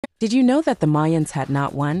Did you know that the Mayans had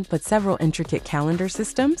not one but several intricate calendar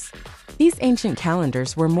systems? These ancient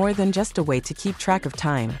calendars were more than just a way to keep track of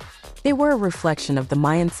time. They were a reflection of the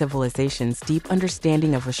Mayan civilization's deep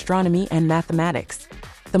understanding of astronomy and mathematics.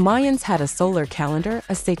 The Mayans had a solar calendar,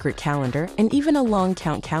 a sacred calendar, and even a long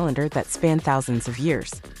count calendar that spanned thousands of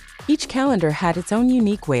years. Each calendar had its own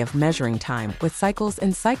unique way of measuring time, with cycles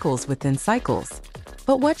and cycles within cycles.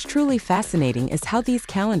 But what's truly fascinating is how these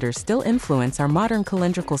calendars still influence our modern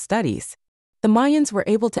calendrical studies. The Mayans were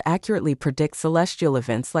able to accurately predict celestial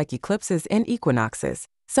events like eclipses and equinoxes,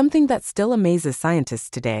 something that still amazes scientists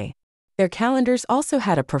today. Their calendars also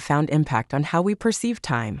had a profound impact on how we perceive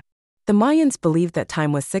time. The Mayans believed that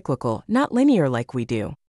time was cyclical, not linear like we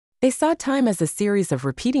do. They saw time as a series of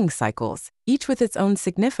repeating cycles, each with its own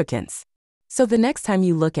significance. So the next time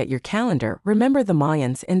you look at your calendar, remember the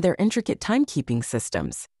Mayans and their intricate timekeeping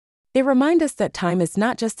systems. They remind us that time is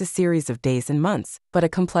not just a series of days and months, but a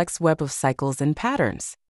complex web of cycles and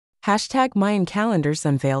patterns. #Mayan calendars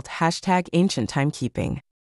unveiled #ancient timekeeping.